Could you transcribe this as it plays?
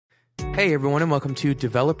Hey everyone, and welcome to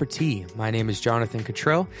Developer Tea. My name is Jonathan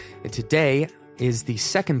Cottrell, and today is the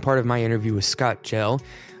second part of my interview with Scott Jehl.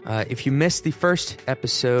 If you missed the first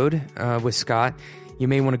episode with Scott, you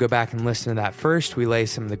may want to go back and listen to that first. We lay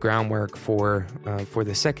some of the groundwork for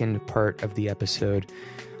the second part of the episode.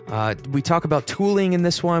 We talk about tooling in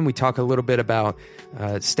this one. We talk a little bit about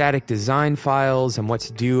static design files and what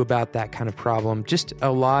to do about that kind of problem. Just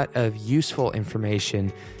a lot of useful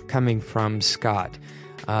information coming from Scott.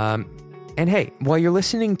 And hey, while you're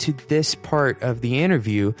listening to this part of the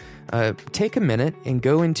interview, take a minute and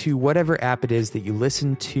go into whatever app it is that you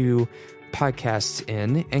listen to podcasts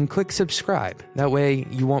in and click subscribe. That way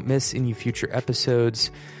you won't miss any future episodes,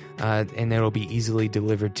 and it'll be easily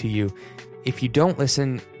delivered to you. If you don't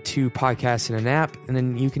listen to podcasts in an app,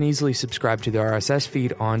 then you can easily subscribe to the RSS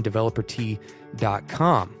feed on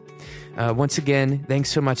developertea.com. Once again, thanks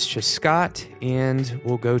so much to Scott, and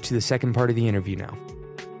we'll go to the second part of the interview now.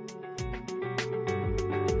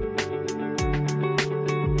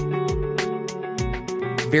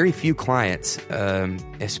 Very few clients,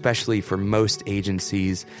 especially for most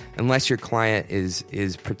agencies, unless your client is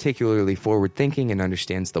particularly forward-thinking and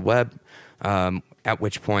understands the web, at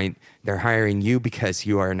which point they're hiring you because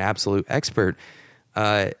you are an absolute expert.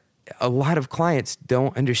 A lot of clients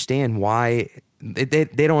don't understand why they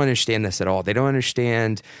don't understand this at all. They don't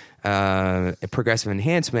understand progressive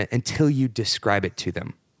enhancement until you describe it to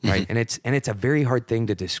them, right? Mm-hmm. And it's a very hard thing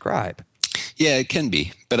to describe. Yeah, it can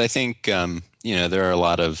be, but I think there are a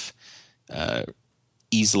lot of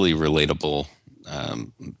easily relatable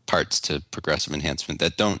parts to progressive enhancement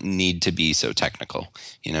that don't need to be so technical.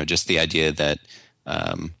 Just the idea that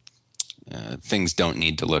things don't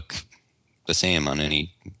need to look the same on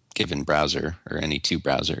any given browser or any two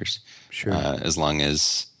browsers. Sure. As long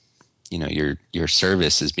as your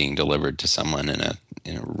service is being delivered to someone in a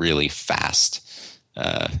really fast,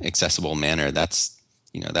 accessible manner. That's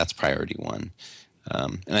priority one.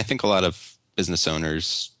 And I think a lot of business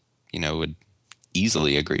owners, would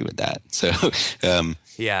easily agree with that. So,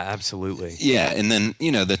 yeah, absolutely. Yeah. And then,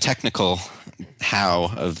 the technical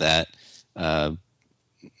how of that,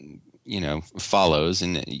 follows.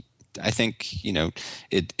 And I think,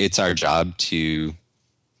 it's our job to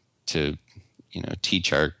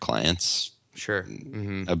teach our clients sure.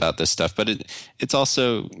 Mm-hmm. about this stuff. But it's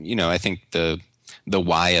also, I think the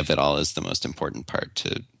why of it all is the most important part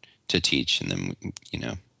to teach. And then,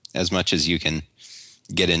 as much as you can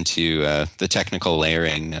get into the technical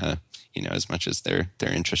layering, as much as they're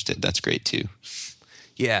interested, that's great too.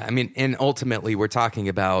 Yeah, I mean, and ultimately we're talking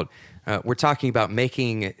about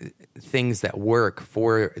making things that work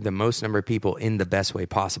for the most number of people in the best way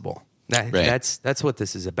possible. Right. That's what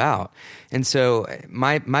this is about. And so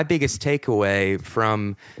my biggest takeaway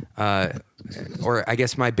from, or I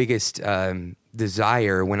guess my biggest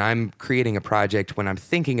desire when I'm creating a project, when I'm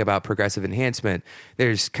thinking about progressive enhancement,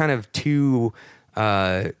 there's kind of two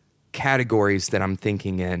categories that I'm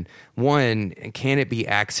thinking in. One, can it be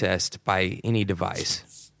accessed by any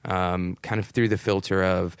device? Kind of through the filter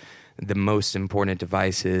of the most important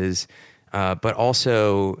devices. But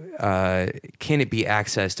also, can it be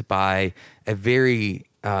accessed by a very,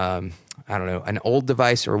 an old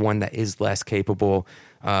device or one that is less capable?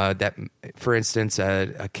 That, for instance,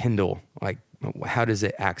 a Kindle. Like, how does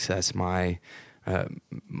it access my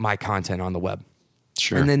content on the web?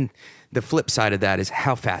 Sure. And then the flip side of that is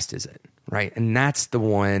how fast is it, right? And that's the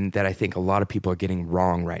one that I think a lot of people are getting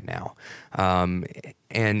wrong right now.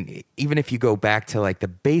 And even if you go back to like the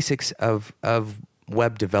basics of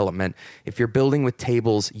web development, if you're building with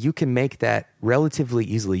tables, you can make that relatively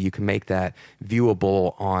easily. You can make that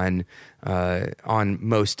viewable on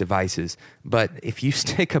most devices. But if you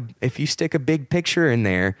stick a big picture in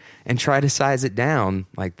there and try to size it down,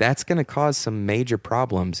 like that's going to cause some major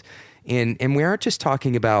problems. And we aren't just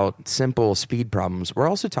talking about simple speed problems. We're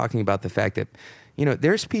also talking about the fact that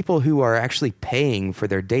there's people who are actually paying for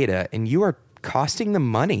their data, and you are costing them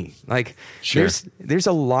money. Like, sure. There's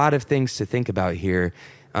a lot of things to think about here.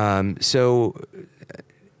 So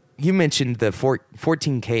you mentioned the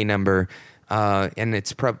 14K number, and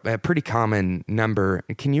it's a pretty common number.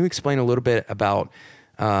 Can you explain a little bit about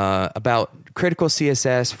critical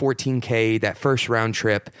CSS, 14K, that first round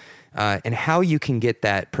trip, and how you can get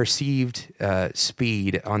that perceived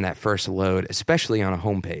speed on that first load, especially on a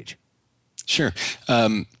homepage? Sure.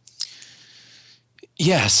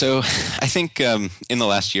 Yeah, so I think in the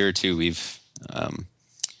last year or two, we've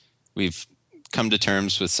come to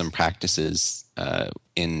terms with some practices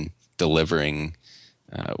in delivering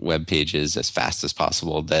web pages as fast as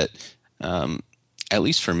possible that, at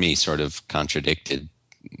least for me, sort of contradicted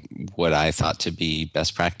what I thought to be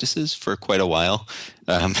best practices for quite a while.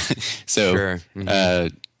 Um, so, Sure.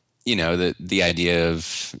 the idea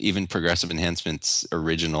of even progressive enhancement's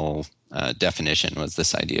original definition was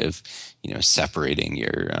this idea of, separating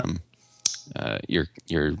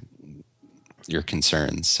your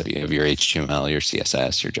concerns. So you have your HTML, your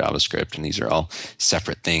CSS, your JavaScript, and these are all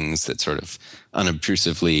separate things that sort of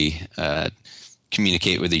unobtrusively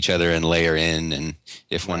communicate with each other and layer in. And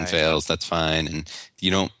if one fails, that's fine. And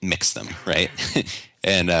you don't mix them, right?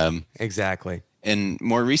 And Exactly. and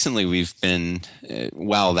more recently, we've been,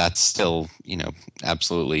 while that's still,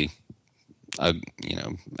 absolutely a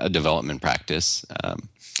development practice.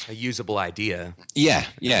 A usable idea. Yeah,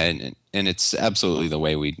 and it's absolutely the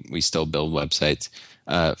way we still build websites.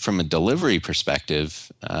 From a delivery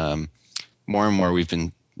perspective, more and more we've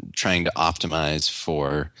been trying to optimize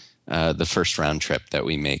for the first round trip that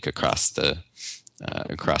we make across the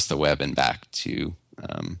web and back to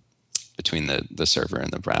between the server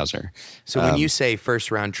and the browser. So when you say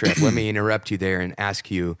first round trip, let me interrupt you there and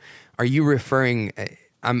ask you: are you referring?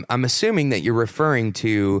 I'm assuming that you're referring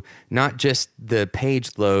to not just the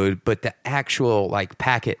page load, but the actual like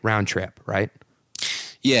packet round trip, right?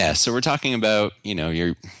 Yeah. So we're talking about you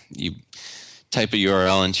type a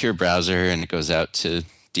URL into your browser and it goes out to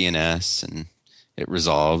DNS and it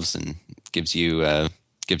resolves and gives your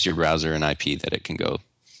browser an IP that it can go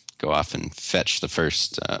off and fetch the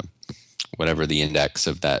first whatever the index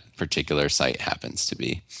of that particular site happens to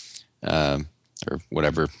be. Or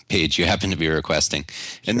whatever page you happen to be requesting,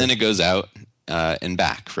 and then it goes out and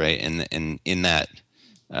back, right? And in that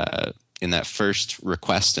first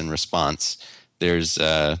request and response, there's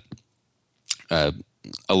a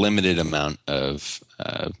limited amount of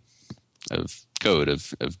code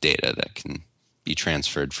of data that can be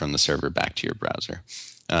transferred from the server back to your browser,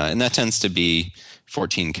 and that tends to be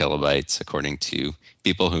 14 kilobytes, according to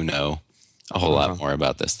people who know a whole lot more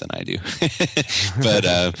about this than I do. But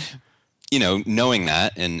knowing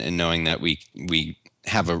that and knowing that we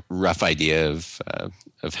have a rough idea of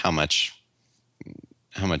how much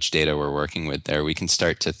data we're working with there, we can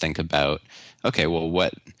start to think about, okay, well,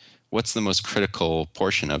 what's the most critical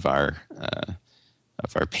portion of our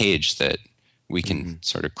page that we can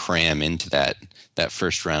sort of cram into that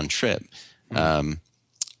first round trip. And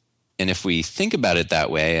if we think about it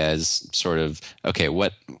that way, as sort of, okay,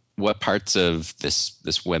 what parts of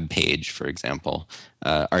this web page, for example,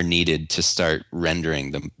 are needed to start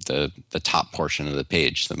rendering the top portion of the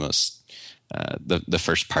page, the most the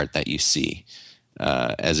first part that you see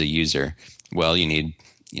as a user? Well, you need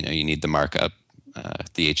the markup,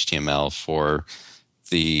 the HTML for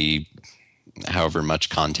the however much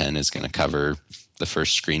content is going to cover the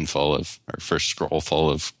first screen full of, or first scroll full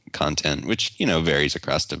of content, which varies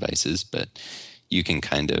across devices, but you can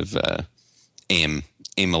kind of aim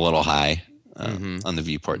a little high on the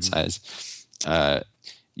viewport size.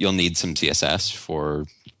 You'll need some CSS for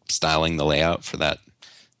styling the layout for that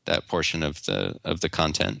portion of the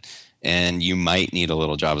content, and you might need a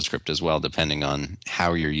little JavaScript as well, depending on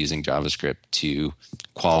how you're using JavaScript to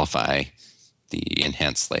qualify the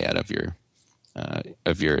enhanced layout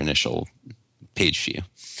of your initial page view.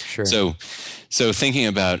 Sure. So thinking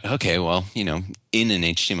about, okay, well, in an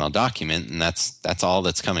HTML document, and that's all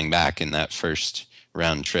that's coming back in that first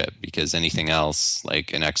round trip, because anything else,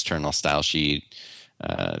 like an external style sheet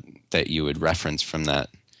that you would reference from that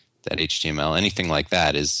HTML, anything like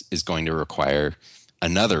that is going to require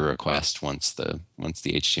another request once the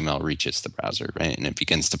HTML reaches the browser, right? And it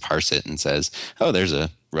begins to parse it and says, oh, there's a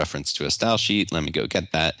reference to a style sheet. Let me go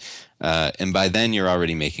get that. And by then you're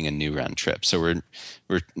already making a new round trip. So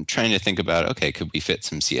we're trying to think about, okay, could we fit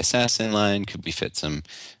some CSS in line? Could we fit some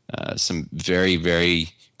very, very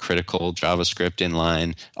critical JavaScript in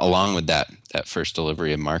line along with that first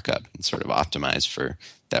delivery of markup, and sort of optimize for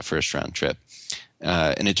that first round trip?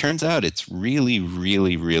 And it turns out it's really,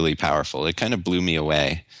 really, really powerful. It kind of blew me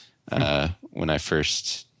away when I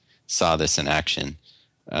first saw this in action,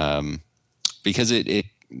 because it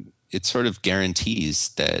sort of guarantees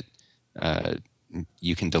that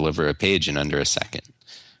you can deliver a page in under a second,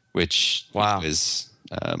 which is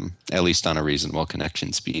at least on a reasonable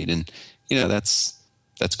connection speed, and that's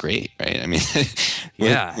great, right? I mean,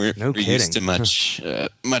 we're used to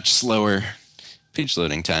much slower page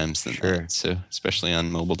loading times than that, so especially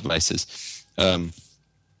on mobile devices. And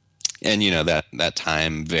that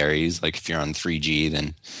time varies. Like if you're on 3G,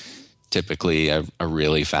 then typically a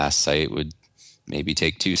really fast site would maybe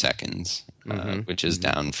take 2 seconds, which is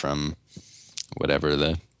down from whatever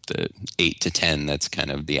the 8 to 10 that's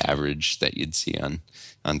kind of the average that you'd see on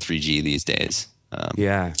 3G these days.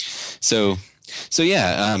 So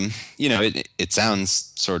yeah, it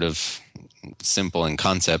sounds sort of simple in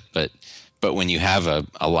concept, but when you have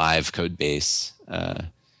a live code base,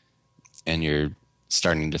 and you're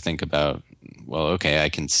starting to think about, well, okay, I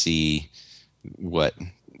can see what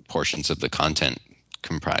portions of the content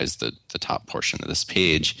comprise the top portion of this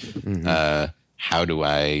page. How do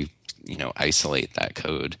I, isolate that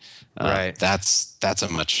code? Right. That's a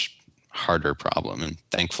much harder problem, and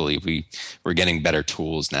thankfully we're getting better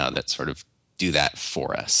tools now that sort of do that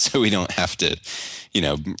for us, so we don't have to,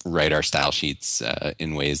 write our style sheets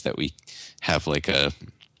in ways that we have like a,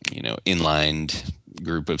 inlined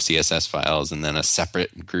group of CSS files and then a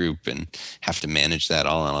separate group and have to manage that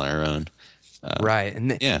all on our own. Right.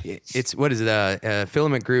 And Yeah. it's, what is it?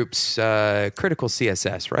 Filament Group's critical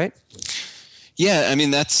CSS, right? Yeah, I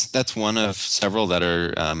mean that's one of several that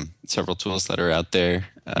are several tools that are out there.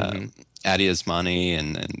 Adi Osmani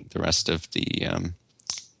and the rest of the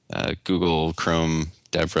Google Chrome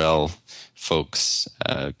DevRel folks,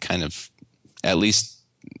 kind of, at least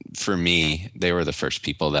for me, they were the first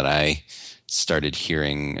people that I started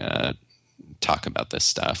hearing talk about this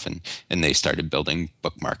stuff, and they started building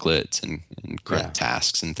bookmarklets and grunt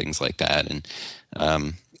tasks and things like that,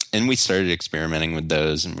 and we started experimenting with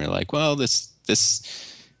those, and we were like, well,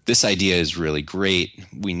 this idea is really great.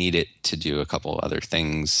 We need it to do a couple other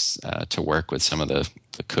things to work with some of the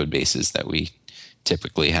code bases that we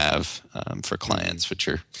typically have for clients, which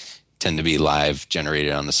tend to be live,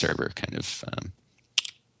 generated on the server kind of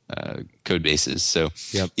code bases. So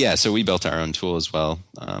so we built our own tool as well.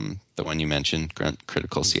 The one you mentioned, Grunt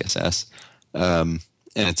Critical CSS. And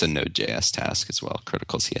it's a Node.js task as well,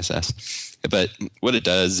 Critical CSS. But what it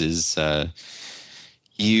does is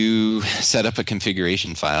you set up a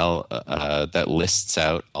configuration file that lists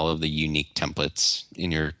out all of the unique templates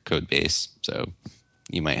in your code base. So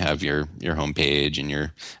you might have your homepage and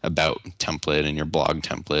your about template and your blog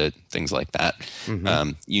template, things like that.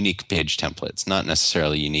 Unique page templates, not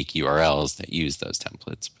necessarily unique URLs that use those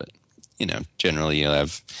templates, but generally you'll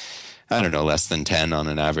have, I don't know, less than 10 on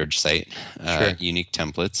an average site, unique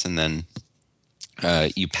templates, and then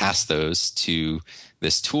you pass those to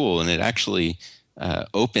this tool, and it actually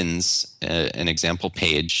opens an example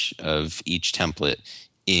page of each template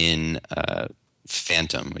in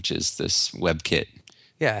Phantom, which is this WebKit.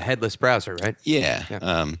 Yeah, headless browser, right?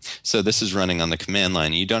 Yeah. So this is running on the command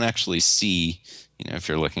line. You don't actually see, if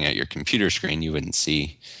you're looking at your computer screen, you wouldn't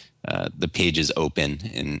see the pages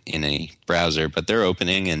open in a browser, but they're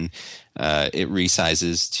opening, and it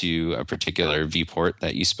resizes to a particular viewport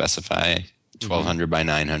that you specify, 1200 by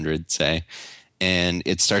 900, say, and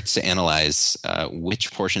it starts to analyze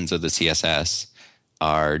which portions of the CSS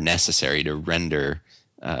are necessary to render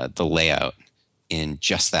the layout in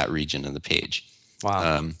just that region of the page.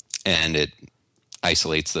 Wow. And it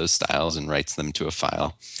isolates those styles and writes them to a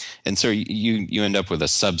file. And so you end up with a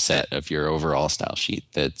subset of your overall style sheet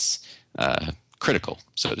that's critical,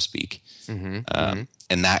 so to speak. And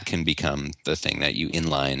that can become the thing that you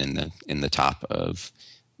inline in the top of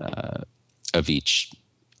each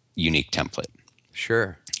unique template.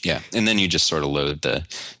 Sure. Yeah. And then you just sort of load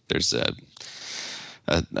there's a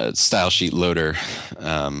style sheet loader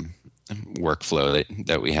workflow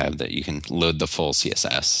that we have that you can load the full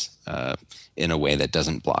CSS in a way that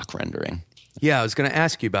doesn't block rendering. Yeah, I was going to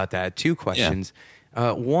ask you about that. Two questions.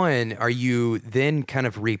 Yeah. One, are you then kind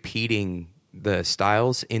of repeating the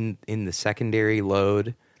styles in the secondary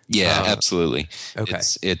load? Yeah, absolutely. Okay.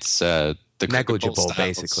 It's the negligible,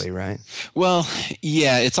 basically, right? Well,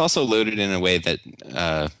 yeah, it's also loaded in a way that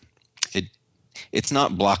it's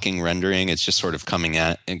not blocking rendering. It's just sort of coming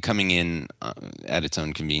in at its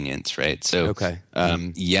own convenience, right? So, okay.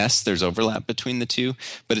 Yes, there's overlap between the two,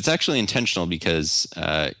 but it's actually intentional because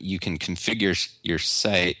you can configure your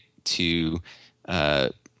site to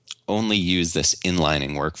only use this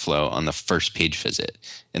inlining workflow on the first page visit,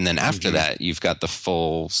 and then after that, you've got the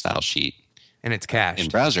full style sheet, and it's cached in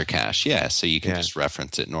browser cache. Yeah, so you can just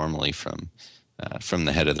reference it normally from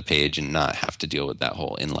the head of the page and not have to deal with that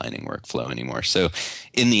whole inlining workflow anymore. So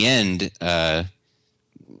in the end,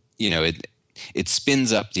 it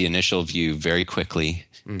spins up the initial view very quickly,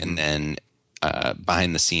 and then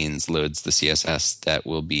behind the scenes loads the CSS that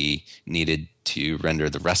will be needed to render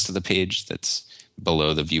the rest of the page that's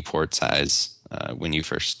below the viewport size when you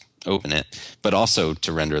first open it, but also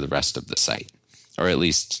to render the rest of the site, or at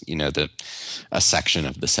least a section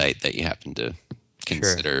of the site that you happen to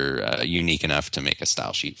consider unique enough to make a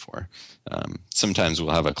style sheet for. Sometimes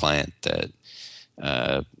we'll have a client that,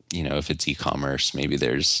 if it's e-commerce, maybe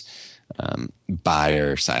there's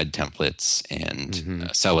buyer side templates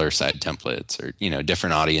and seller side templates, or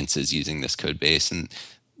different audiences using this code base, and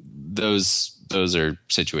those those are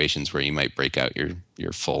situations where you might break out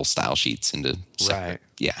your full style sheets into separate. Right.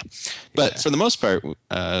 Yeah. But for the most part,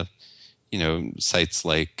 sites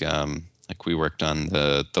like we worked on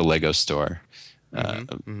the Lego store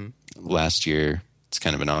last year. It's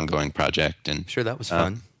kind of an ongoing project, and Sure, that was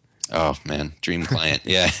fun. Oh man, dream client.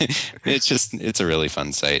 Yeah. It's a really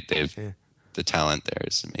fun site. The talent there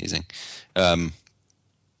is amazing.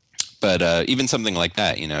 But even something like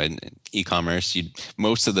that, in e-commerce,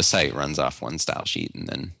 most of the site runs off one style sheet, and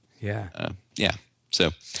then So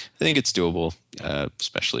I think it's doable,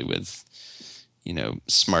 especially with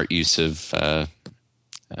smart use of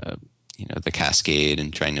the cascade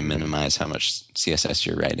and trying to minimize how much CSS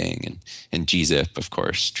you're writing, and gzip, of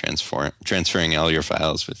course, transferring all your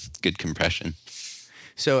files with good compression.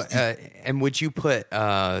 So, and would you put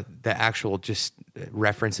the actual just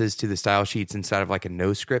references to the style sheets inside of like a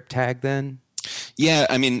no script tag then? Yeah,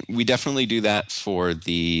 I mean, we definitely do that for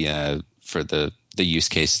the use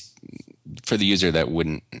case for the user that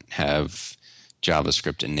wouldn't have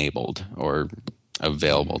JavaScript enabled or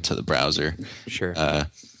available to the browser. Sure.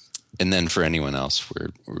 And then for anyone else,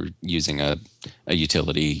 we're using a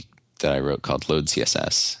utility that I wrote called Load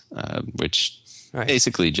CSS, which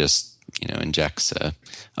basically just injects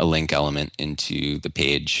a link element into the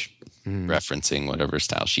page, referencing whatever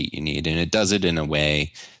style sheet you need, and it does it in a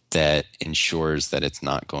way that ensures that it's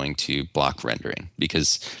not going to block rendering,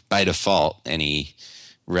 because by default, any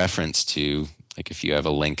reference to, like, if you have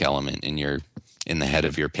a link element in the head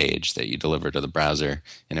of your page that you deliver to the browser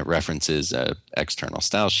and it references a external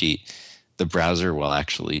style sheet, the browser will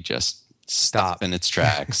actually just stop in its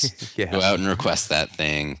tracks, go out and request that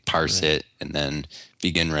thing, parse it, and then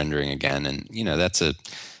begin rendering again. And that's a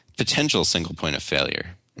potential single point of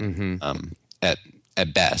failure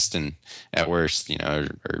at best, and at worst, or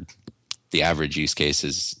the average use case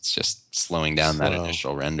is it's just slowing down that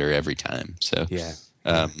initial render every time. So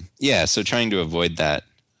so trying to avoid that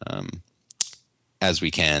as we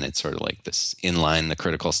can. It's sort of like this inline the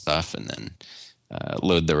critical stuff and then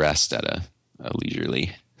load the rest at a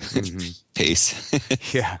leisurely pace.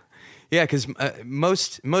 Yeah, because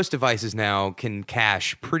most devices now can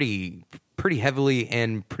cache pretty heavily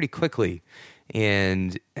and pretty quickly,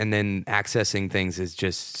 and then accessing things is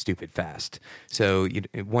just stupid fast. So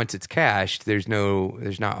once it's cached, there's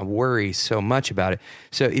not a worry so much about it.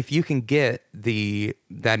 So if you can get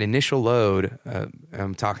that initial load,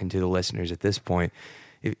 I'm talking to the listeners at this point.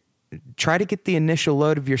 Try to get the initial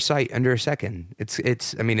load of your site under a second.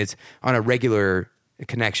 It's on a regular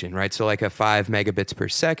connection, right? So like a 5 megabits per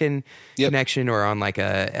second connection, or on like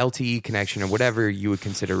a LTE connection, or whatever you would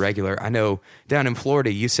consider regular. I know down in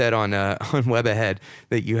Florida, you said on Web Ahead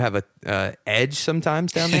that you have a edge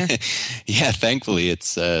sometimes down there. Yeah, thankfully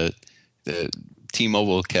it's the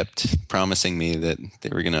T-Mobile kept promising me that they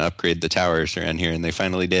were going to upgrade the towers around here, and they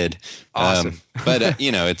finally did. Awesome. But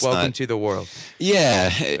it's welcome to the world. Yeah,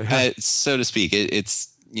 so to speak. It's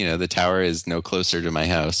the tower is no closer to my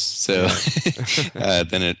house, so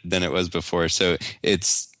than it was before. So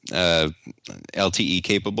it's LTE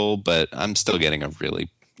capable, but I'm still getting a really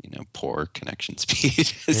poor connection speed.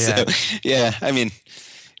 So I mean,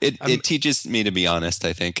 it teaches me to be honest,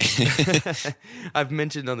 I think. I've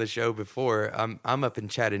mentioned on the show before, I'm up in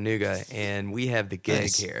Chattanooga, and we have the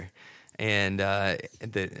gig here. And I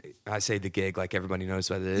say the gig like everybody knows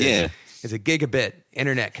what it is. Yeah. It's a gigabit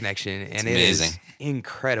internet connection, and it is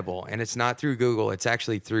incredible. And it's not through Google. It's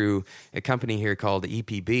actually through a company here called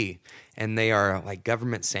EPB. And they are like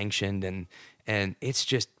government sanctioned, and it's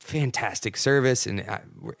just fantastic service, and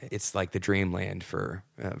it's like the dreamland for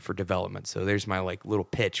development. So there's my like little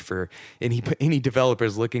pitch for any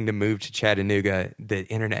developers looking to move to Chattanooga. The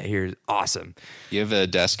internet here is awesome. You have a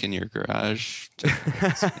desk in your garage?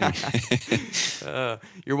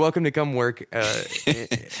 You're welcome to come work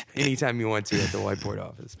anytime you want to at the whiteboard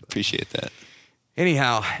office. Appreciate that.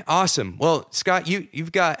 Anyhow, awesome. Well, Scott,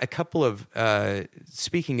 you've got a couple of,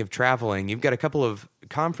 speaking of traveling, you've got a couple of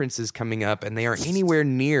conferences coming up, and they are anywhere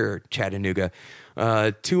near Chattanooga.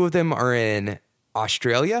 2 of them are in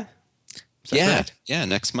Australia. Correct? Yeah,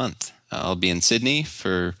 next month. I'll be in Sydney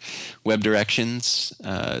for Web Directions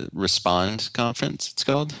Respond Conference, it's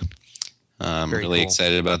called. I'm really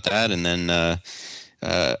excited about that. And then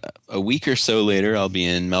a week or so later, I'll be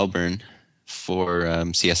in Melbourne for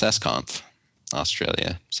CSS Conf,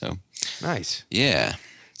 Australia. So nice. Yeah.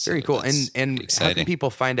 Very cool. And how can people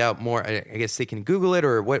find out more? I guess they can Google it,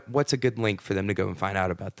 or what's a good link for them to go and find out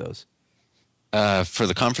about those? For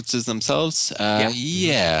the conferences themselves? I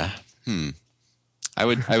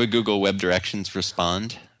would Google Web Directions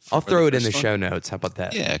Respond. I'll throw it in the show notes. How about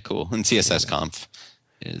that? Yeah, cool. And CSS Conf.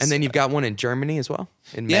 is. And then you've got one in Germany as well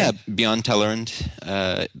in May? Yeah, Beyond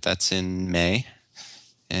Tellerrand. That's in May,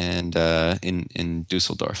 and in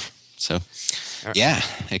Dusseldorf. So, yeah,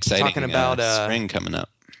 exciting. Talking about spring coming up.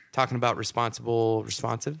 Talking about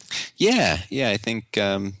responsive. Yeah. I think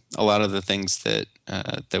a lot of the things that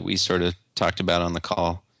we sort of talked about on the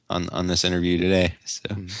call on this interview today. So,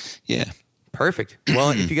 yeah. Perfect. Well,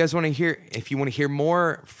 if you want to hear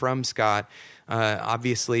more from Scott,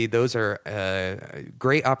 obviously those are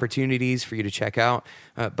great opportunities for you to check out.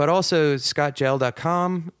 But also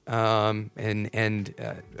scottjehl.com, and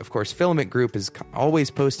of course Filament Group is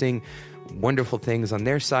always posting wonderful things on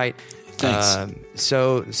their site. Thanks.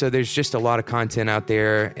 So there's just a lot of content out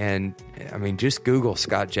there, and I mean, just Google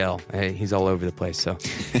Scott Jehl. He's all over the place. So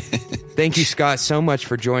thank you, Scott, so much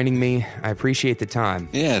for joining me. I appreciate the time.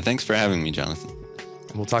 Yeah, thanks for having me, Jonathan.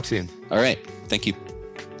 And we'll talk soon. All right. Thank you.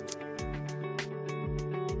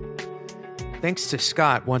 Thanks to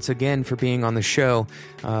Scott once again for being on the show.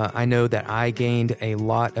 I know that I gained a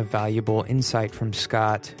lot of valuable insight from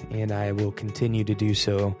Scott, and I will continue to do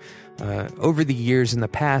so over the years in the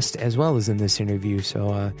past as well as in this interview.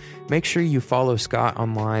 So make sure you follow Scott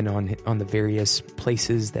online on the various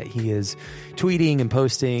places that he is tweeting and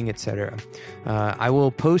posting, etc. I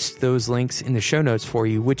will post those links in the show notes for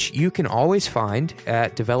you, which you can always find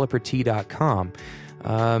at developert.com.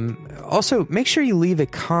 Also, make sure you leave a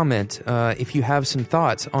comment if you have some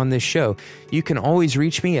thoughts on this show. You can always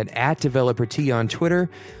reach me at @developert on Twitter,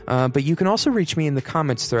 but you can also reach me in the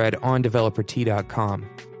comments thread on developert.com.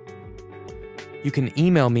 You can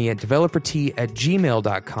email me at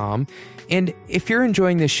developert@gmail.com. And if you're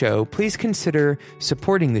enjoying this show, please consider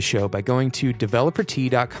supporting the show by going to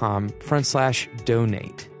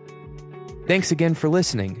developert.com/donate. Thanks again for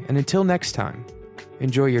listening, and until next time,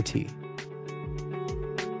 enjoy your tea.